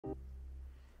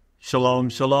Shalom,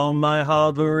 shalom, my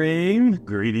Havarim.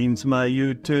 Greetings, my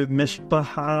YouTube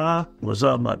mishpacha. What's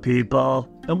up, my people?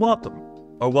 And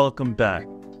welcome back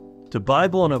to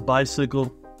Bible on a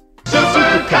Bicycle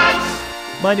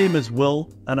SUPERCUTS. My name is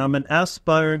Will, and I'm an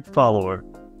aspiring follower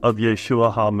of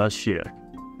Yeshua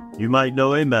Hamashiach. You might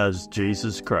know him as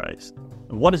Jesus Christ.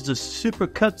 And what is the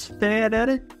SUPERCUTS fan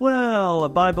edit? Well, a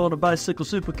Bible on a Bicycle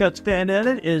SUPERCUTS fan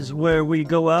edit is where we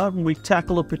go out and we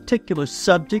tackle a particular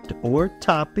subject or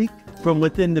topic from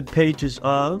within the pages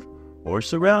of or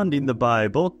surrounding the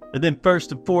Bible. And then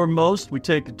first and foremost, we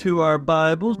take it to our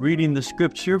Bibles, reading the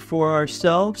scripture for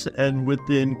ourselves and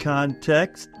within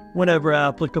context whenever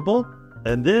applicable.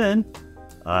 And then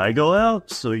I go out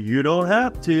so you don't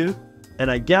have to,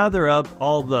 and I gather up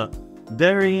all the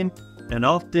varying and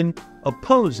often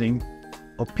opposing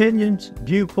opinions,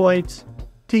 viewpoints,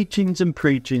 teachings, and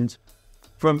preachings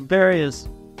from various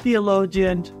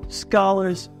theologians,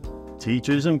 scholars,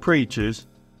 teachers, and preachers.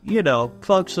 You know,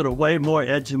 folks that are way more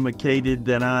educated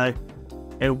than I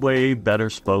and way better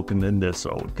spoken than this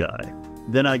old guy.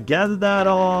 Then I gather that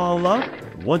all up.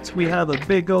 Once we have a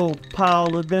big old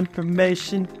pile of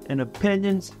information and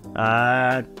opinions,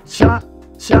 I chop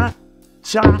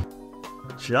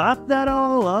that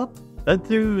all up. And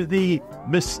through the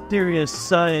mysterious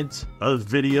science of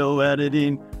video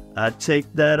editing, I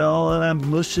take that all and I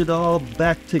mush it all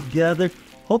back together,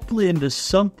 hopefully into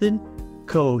something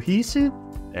cohesive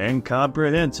and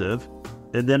comprehensive,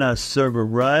 and then I serve it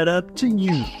right up to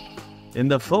you in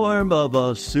the form of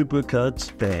a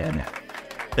SUPERCUTS fan.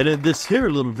 And in this here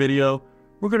little video,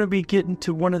 we're going to be getting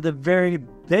to one of the very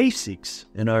basics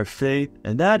in our faith,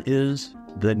 and that is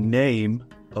the name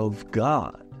of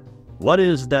God. What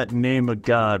is that name of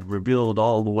God revealed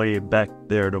all the way back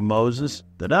there to Moses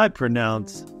that I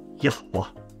pronounce Yahweh?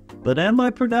 But am I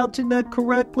pronouncing that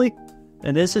correctly?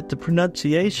 And is it the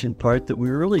pronunciation part that we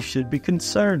really should be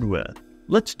concerned with?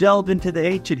 Let's delve into the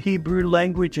ancient Hebrew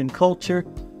language and culture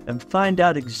and find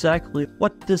out exactly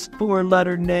what this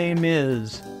four-letter name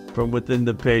is from within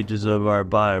the pages of our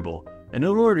Bible. And in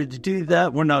order to do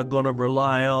that, we're not going to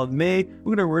rely on me.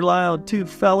 We're going to rely on two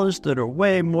fellas that are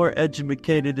way more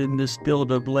educated in this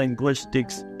field of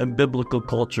linguistics and biblical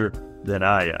culture than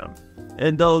I am.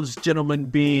 And those gentlemen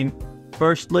being,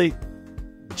 firstly,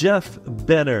 Jeff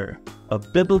Benner, a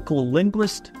biblical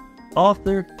linguist,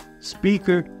 author,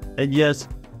 speaker, and yes,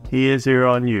 he is here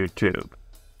on YouTube.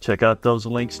 Check out those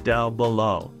links down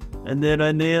below. And then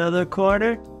on the other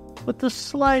corner, with a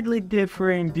slightly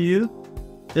differing view,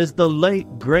 is the late,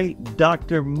 great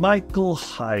Dr. Michael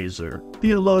Heiser,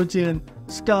 theologian,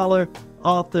 scholar,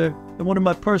 author, and one of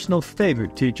my personal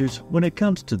favorite teachers when it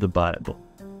comes to the Bible.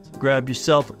 So grab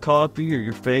yourself a coffee or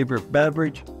your favorite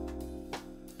beverage.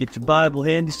 Get your Bible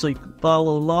handy so you can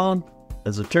follow along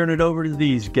as I turn it over to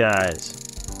these guys.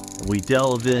 And we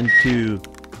delve into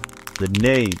the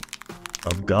name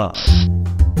of God.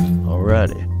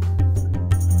 Alrighty.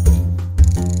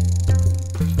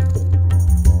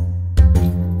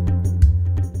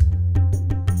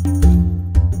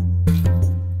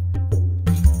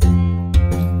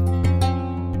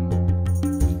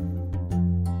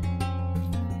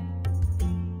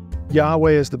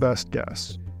 Yahweh is the best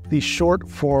guess. The short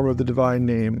form of the divine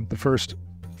name, the first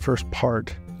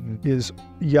part, is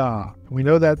Yah. We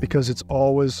know that because it's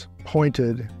always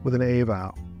pointed with an A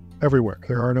vowel everywhere.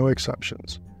 There are no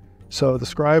exceptions. So the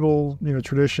scribal,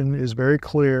 tradition is very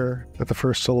clear that the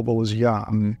first syllable is Yah.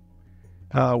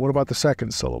 What about the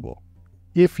second syllable?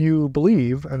 If you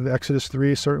believe, and Exodus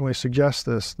 3 certainly suggests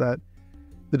this, that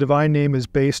the divine name is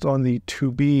based on the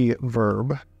to be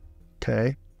verb,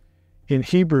 okay? In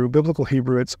Hebrew, biblical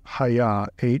Hebrew, it's Hayah,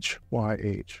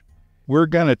 H-Y-H. We're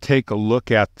going to take a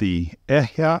look at the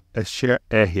Ehya, Asher,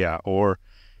 Ehya, or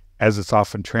as it's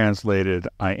often translated,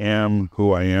 I am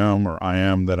who I am, or I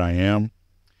am that I am,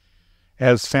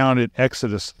 as found in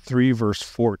Exodus 3, verse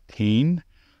 14.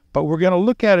 But we're going to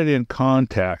look at it in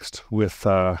context with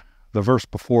the verse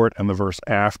before it and the verse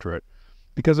after it,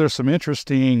 because there's some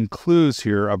interesting clues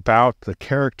here about the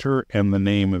character and the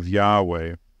name of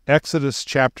Yahweh. Exodus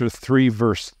chapter 3,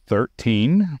 verse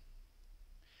 13,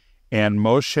 and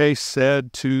Moshe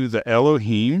said to the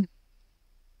Elohim,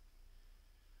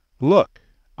 "Look,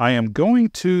 I am going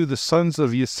to the sons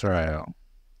of Israel,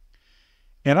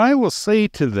 and I will say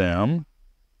to them,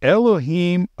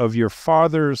 Elohim of your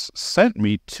fathers sent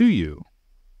me to you.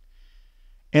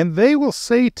 And they will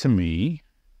say to me,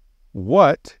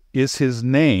 what is his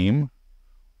name?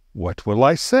 What will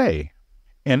I say?"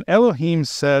 And Elohim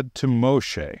said to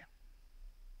Moshe,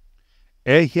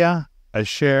 Ehya,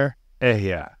 Asher,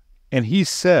 Ehya. And he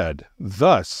said,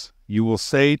 thus you will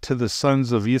say to the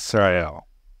sons of Israel,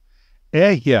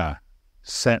 Ehya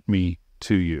sent me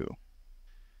to you.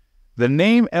 The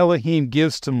name Elohim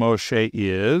gives to Moshe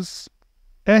is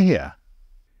Ehya.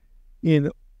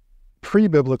 In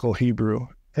pre-biblical Hebrew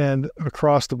and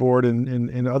across the board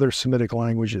in other Semitic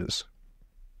languages,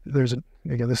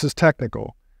 again, this is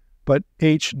technical, but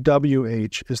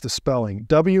HWH is the spelling.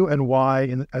 W and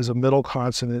Y as a middle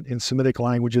consonant in Semitic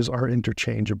languages are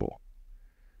interchangeable.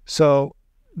 So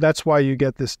that's why you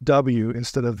get this W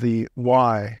instead of the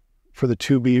Y for the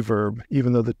to be verb,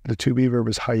 even though the to be verb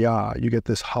is haya, you get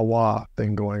this hawa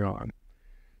thing going on.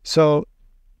 So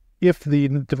if the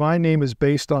divine name is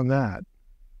based on that,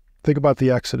 think about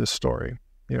the Exodus story.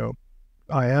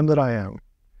 I am that I am.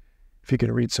 If you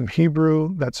can read some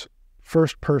Hebrew, that's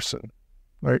first person,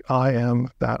 right? I am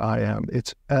that I am.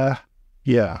 It's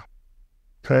yeah.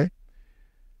 Okay?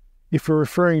 If we're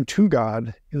referring to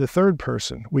God in the third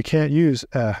person, we can't use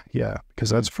yeah, because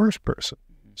that's first person.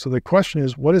 So the question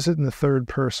is, what is it in the third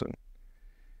person?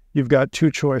 You've got two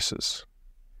choices.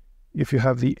 If you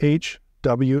have the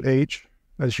HWH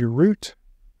as your root,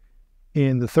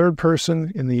 in the third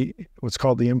person, in what's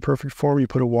called the imperfect form, you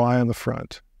put a Y on the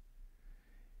front.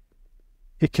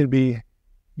 It can be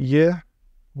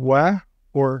YHWH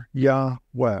or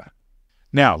Yahweh.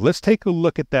 Now, let's take a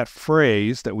look at that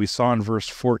phrase that we saw in verse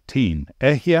 14.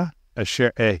 Ehya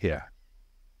asher ehya.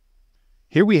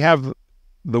 Here we have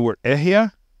the word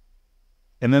ehya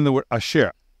and then the word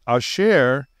asher.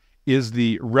 Asher is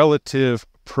the relative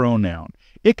pronoun.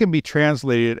 It can be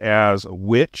translated as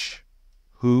which,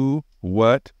 who,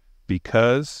 what,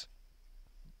 because.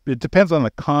 It depends on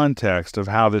the context of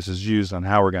how this is used and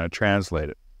how we're going to translate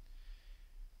it.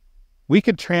 We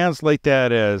could translate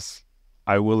that as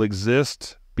I will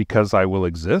exist because I will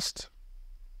exist.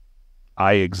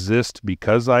 I exist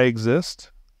because I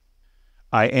exist.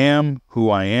 I am who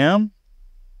I am.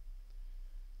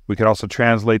 We could also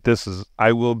translate this as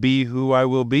I will be who I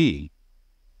will be.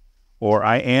 Or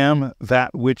I am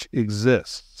that which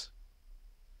exists.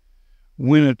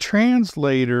 When a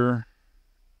translator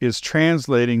is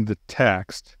translating the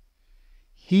text,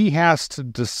 he has to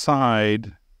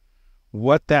decide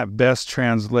what that best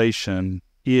translation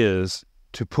is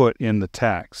to put in the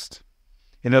text.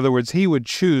 In other words, he would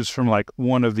choose from like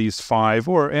one of these five,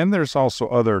 and there's also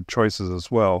other choices as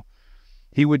well.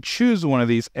 He would choose one of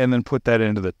these and then put that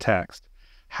into the text.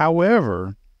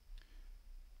 However,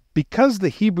 because the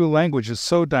Hebrew language is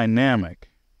so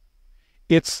dynamic,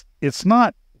 it's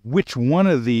not which one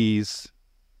of these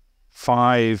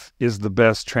five is the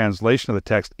best translation of the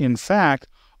text. In fact,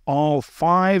 all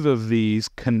five of these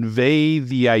convey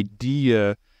the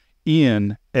idea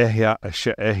in ehya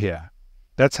asher ehya.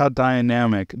 That's how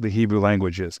dynamic the Hebrew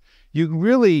language is. You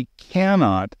really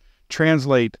cannot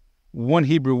translate one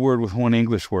Hebrew word with one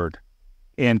English word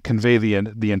and convey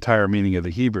the entire meaning of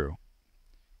the Hebrew.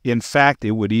 In fact,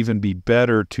 it would even be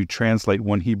better to translate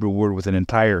one Hebrew word with an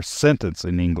entire sentence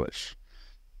in English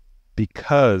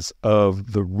because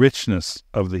of the richness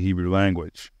of the Hebrew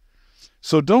language.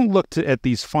 So don't look at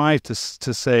these five to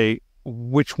say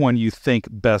which one you think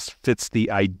best fits the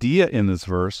idea in this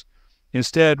verse.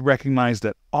 Instead, recognize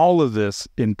that all of this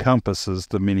encompasses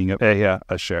the meaning of ehya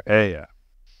asher ehya.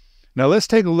 Now let's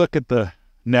take a look at the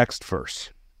next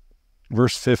verse.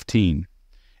 Verse 15.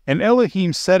 And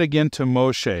Elohim said again to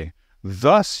Moshe,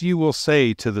 thus you will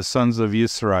say to the sons of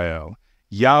Israel,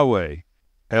 Yahweh,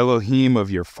 Elohim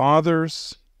of your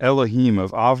fathers, Elohim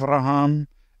of Avraham,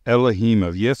 Elohim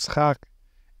of Yitzchak,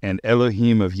 and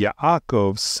Elohim of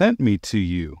Yaakov sent me to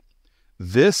you.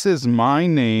 This is my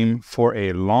name for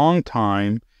a long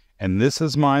time, and this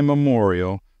is my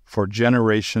memorial for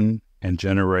generation and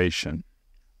generation.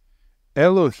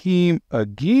 Elohim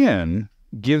again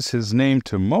gives his name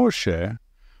to Moshe,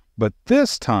 but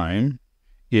this time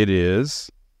it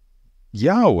is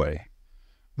Yahweh.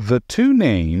 The two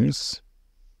names,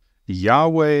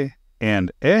 Yahweh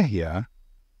and Ehya,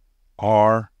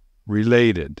 are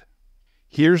related.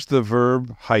 Here's the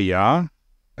verb haya,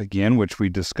 again, which we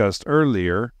discussed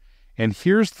earlier, and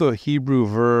here's the Hebrew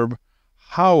verb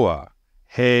hawa,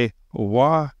 he,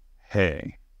 wa,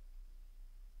 he.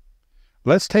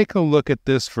 Let's take a look at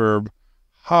this verb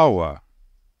hawa.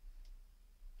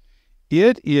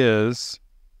 It is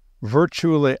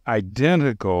virtually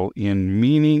identical in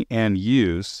meaning and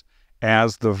use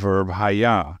as the verb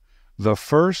haya. The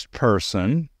first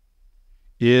person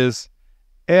is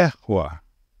ehwa,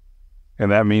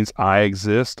 and that means I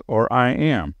exist or I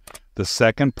am. The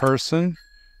second person,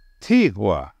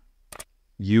 tihwa,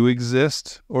 you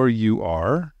exist or you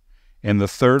are. And the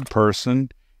third person,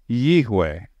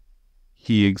 yihweh,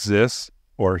 he exists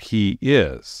or he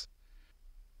is.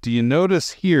 Do you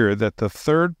notice here that the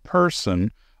third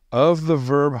person of the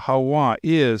verb hawa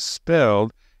is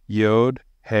spelled Yod,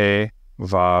 He,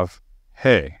 Vav,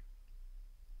 He.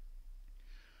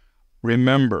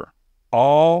 Remember,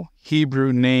 all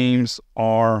Hebrew names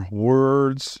are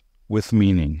words with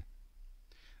meaning.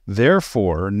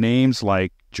 Therefore, names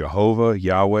like Jehovah,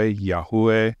 Yahweh,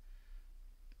 Yahuwah,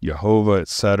 Jehovah,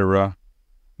 etc.,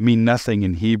 mean nothing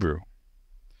in Hebrew,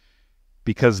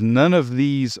 because none of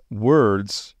these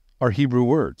words are Hebrew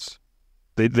words.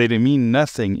 They mean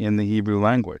nothing in the Hebrew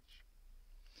language.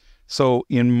 So,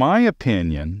 in my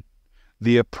opinion,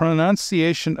 the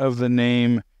pronunciation of the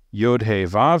name Yod-He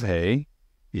Vav-He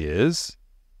is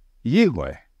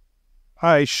Yahweh.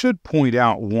 I should point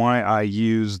out why I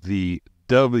use the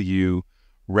W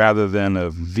rather than a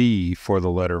V for the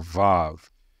letter Vav.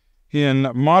 In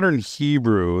modern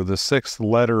Hebrew, the sixth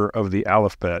letter of the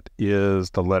alphabet is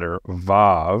the letter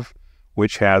Vav,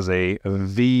 which has a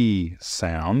V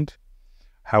sound.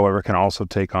 However, can also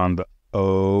take on the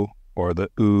O or the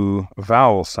U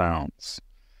vowel sounds.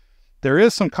 There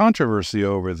is some controversy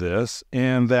over this,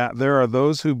 in that there are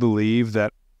those who believe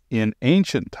that in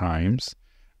ancient times,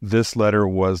 this letter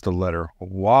was the letter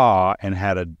Wa and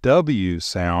had a W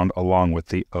sound along with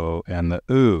the O and the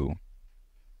U.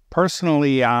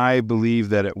 Personally, I believe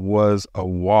that it was a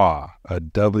Wa, a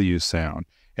W sound.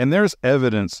 And there's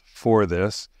evidence for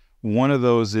this. One of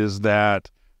those is that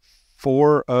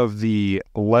 4 of the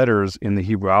letters in the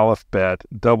Hebrew alphabet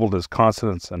doubled as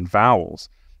consonants and vowels.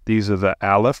 These are the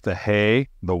Aleph, the He,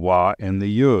 the Wa, and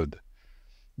the Yud.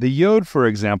 The Yod, for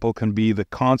example, can be the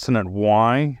consonant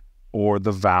Y or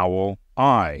the vowel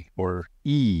I or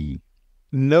E.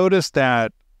 Notice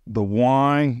that the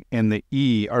Y and the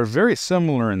E are very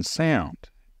similar in sound.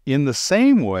 In the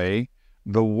same way,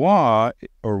 the Wa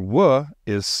or W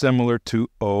is similar to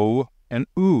O and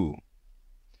U.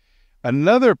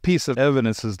 Another piece of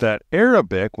evidence is that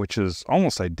Arabic, which is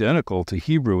almost identical to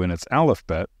Hebrew in its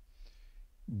alphabet,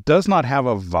 does not have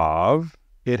a Vav,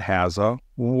 it has a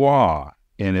Wa,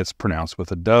 and it's pronounced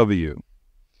with a W.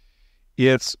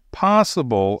 It's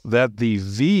possible that the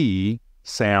V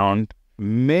sound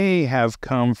may have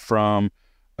come from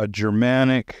a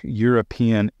Germanic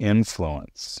European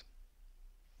influence.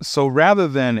 So rather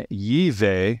than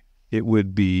Yahweh, it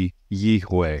would be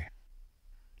Yahweh.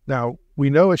 Now, we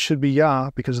know it should be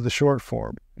Yah because of the short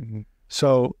form. Mm-hmm.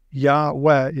 So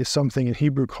Yahweh is something in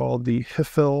Hebrew called the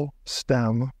hifil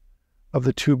stem of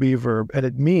the to be verb, and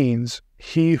it means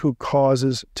he who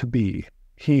causes to be,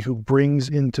 he who brings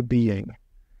into being.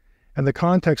 And the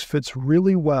context fits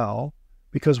really well,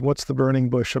 because what's the burning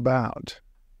bush about?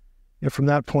 And from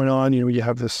that point on, you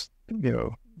have this,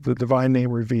 the divine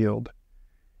name revealed.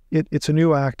 It's a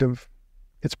new act of,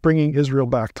 it's bringing Israel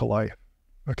back to life.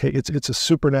 Okay, it's a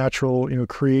supernatural,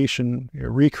 creation,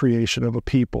 recreation of a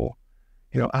people,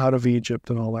 out of Egypt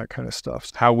and all that kind of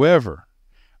stuff. However,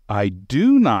 I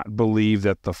do not believe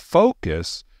that the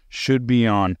focus should be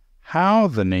on how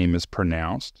the name is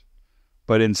pronounced,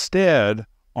 but instead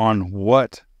on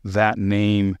what that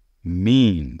name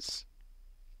means.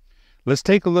 Let's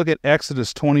take a look at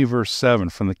Exodus 20, verse 7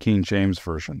 from the King James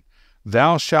Version.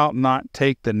 Thou shalt not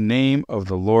take the name of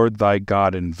the Lord thy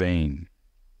God in vain.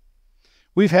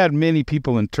 We've had many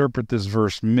people interpret this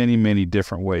verse many, many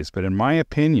different ways, but in my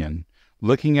opinion,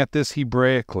 looking at this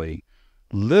Hebraically,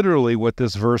 literally what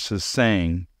this verse is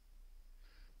saying,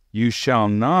 you shall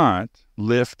not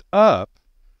lift up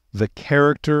the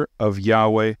character of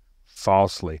Yahweh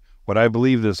falsely. What I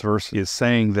believe this verse is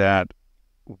saying, that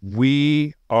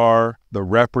we are the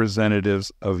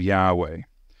representatives of Yahweh.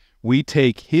 We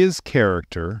take his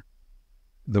character,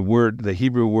 the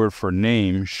Hebrew word for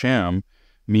name, Shem,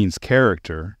 means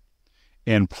character,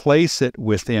 and place it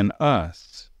within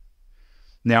us.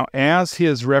 Now, as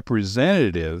his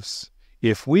representatives,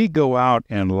 if we go out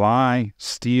and lie,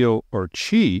 steal, or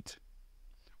cheat,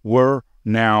 we're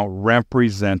now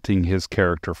representing his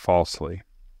character falsely.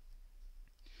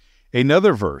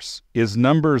 Another verse is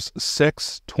Numbers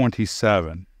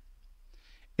 6:27.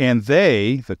 And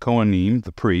they, the Kohanim,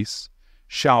 the priests,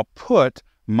 shall put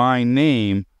my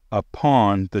name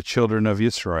upon the children of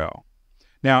Israel.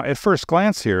 Now, at first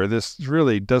glance here, this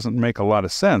really doesn't make a lot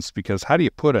of sense, because how do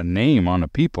you put a name on a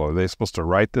people? Are they supposed to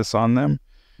write this on them?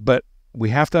 But we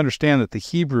have to understand that the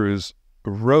Hebrews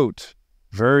wrote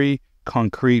very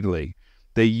concretely.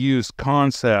 They used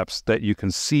concepts that you can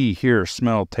see, hear,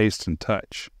 smell, taste, and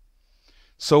touch.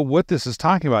 So what this is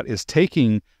talking about is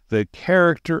taking the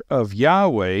character of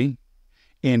Yahweh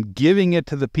and giving it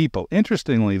to the people.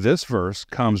 Interestingly, this verse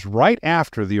comes right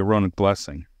after the Aaronic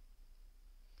blessing.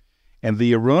 And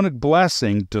the Aaronic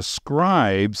blessing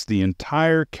describes the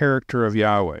entire character of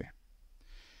Yahweh.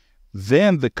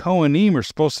 Then the Kohanim are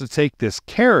supposed to take this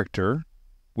character,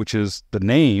 which is the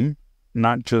name,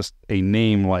 not just a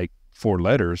name like 4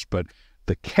 letters, but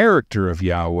the character of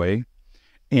Yahweh,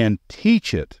 and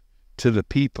teach it to the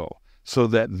people so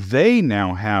that they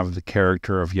now have the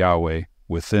character of Yahweh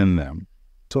within them.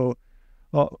 So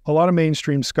a lot of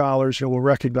mainstream scholars will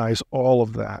recognize all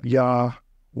of that.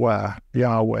 Yahweh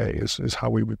is how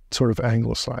we would sort of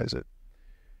anglicize it.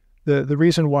 The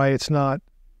reason why it's not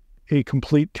a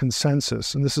complete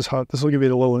consensus, and this will give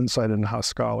you a little insight into how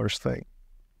scholars think,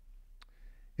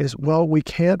 is, well, we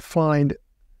can't find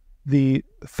the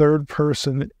third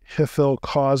person hifil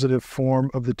causative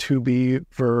form of the to be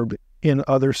verb in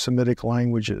other Semitic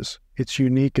languages. It's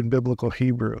unique in biblical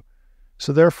Hebrew.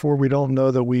 So therefore, we don't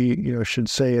know that we should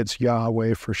say it's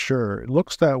Yahweh for sure. It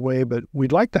looks that way, but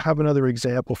we'd like to have another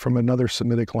example from another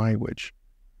Semitic language.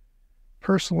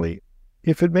 Personally,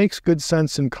 if it makes good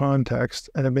sense in context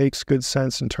and it makes good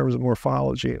sense in terms of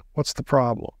morphology, what's the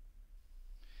problem?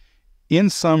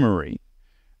 In summary,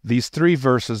 these 3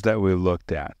 verses that we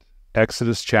looked at,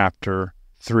 Exodus chapter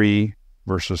 3,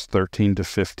 verses 13 to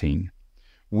 15,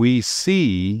 we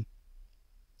see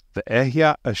the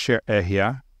Ehya Asher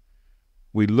Ehya.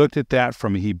 We looked at that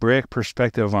from a Hebraic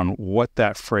perspective on what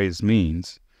that phrase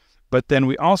means. But then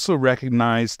we also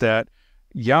recognize that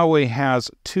Yahweh has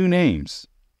 2 names.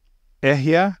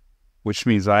 Ehya, which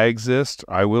means I exist,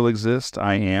 I will exist,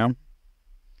 I am.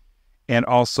 And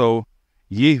also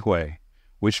Yahweh,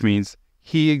 which means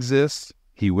He exists,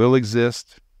 He will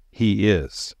exist, He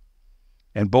is.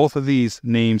 And both of these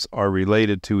names are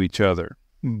related to each other.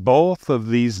 Both of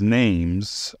these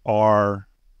names are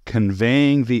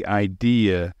conveying the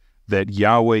idea that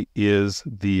Yahweh is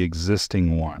the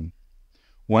existing one.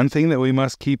 One thing that we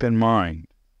must keep in mind,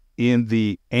 in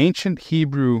the ancient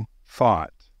Hebrew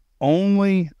thought,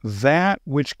 only that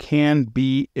which can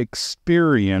be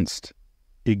experienced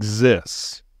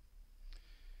exists.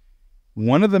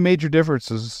 One of the major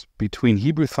differences between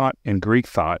Hebrew thought and Greek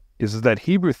thought is that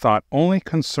Hebrew thought only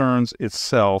concerns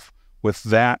itself with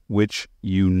that which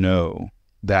you know,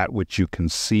 that which you can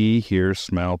see, hear,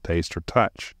 smell, taste, or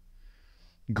touch.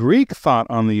 Greek thought,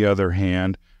 on the other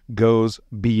hand, goes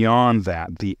beyond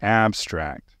that, the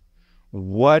abstract.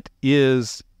 What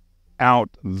is out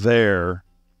there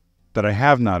that I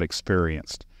have not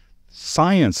experienced?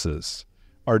 Sciences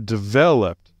are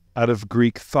developed out of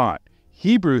Greek thought.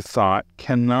 Hebrew thought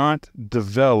cannot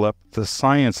develop the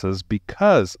sciences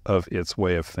because of its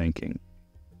way of thinking.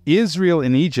 Israel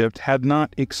in Egypt had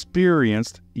not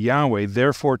experienced Yahweh,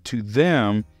 therefore to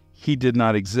them He did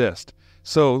not exist.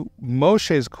 So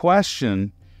Moshe's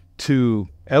question to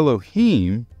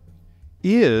Elohim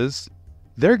is,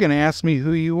 they're going to ask me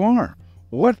who you are.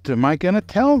 What am I going to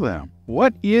tell them?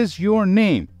 What is your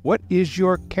name? What is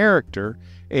your character?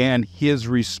 And his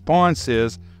response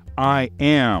is, I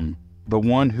am the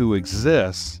one who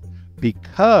exists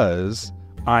because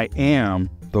I am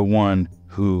the one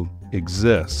who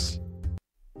exists.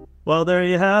 Well, there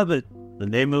you have it. The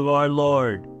name of our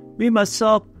Lord. Me,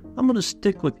 myself, I'm going to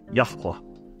stick with Yahweh.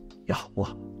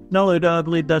 Yahweh. Not only do I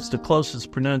believe that's the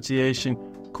closest pronunciation,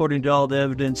 according to all the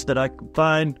evidence that I can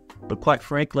find, but quite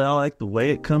frankly, I like the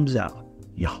way it comes out.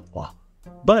 Yahweh.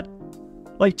 But,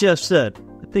 like Jeff said,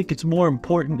 I think it's more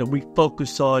important that we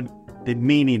focus on the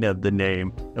meaning of the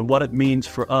name and what it means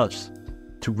for us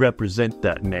to represent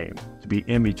that name, to be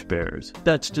image bearers.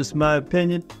 That's just my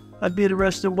opinion. I'd be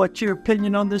interested in what your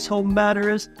opinion on this whole matter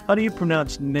is. How do you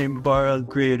pronounce the name of our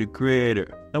Creator,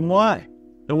 and why?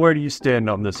 And where do you stand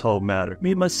on this whole matter?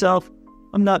 Me, myself,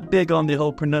 I'm not big on the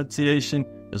whole pronunciation,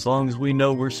 as long as we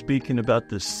know we're speaking about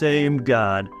the same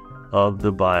God of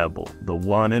the Bible, the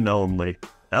one and only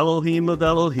Elohim of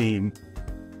Elohim,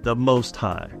 the Most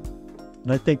High.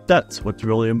 And I think that's what's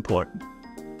really important.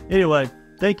 Anyway,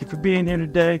 thank you for being here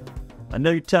today. I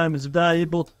know your time is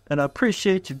valuable, and I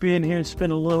appreciate you being here and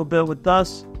spending a little bit with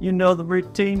us. You know the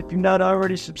routine. If you're not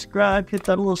already subscribed, hit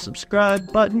that little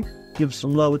subscribe button. Give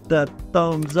some love with that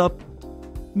thumbs up.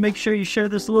 Make sure you share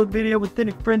this little video with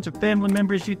any friends or family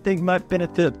members you think might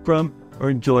benefit from or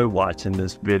enjoy watching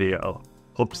this video.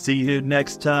 Hope to see you here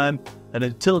next time. And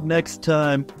until next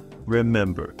time,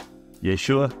 remember,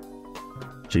 Yeshua,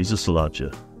 Jesus loves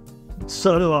you.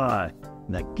 So do I.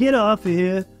 Now get off of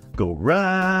here. Go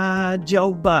ride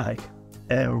your bike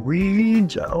and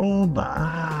read your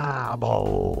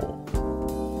Bible.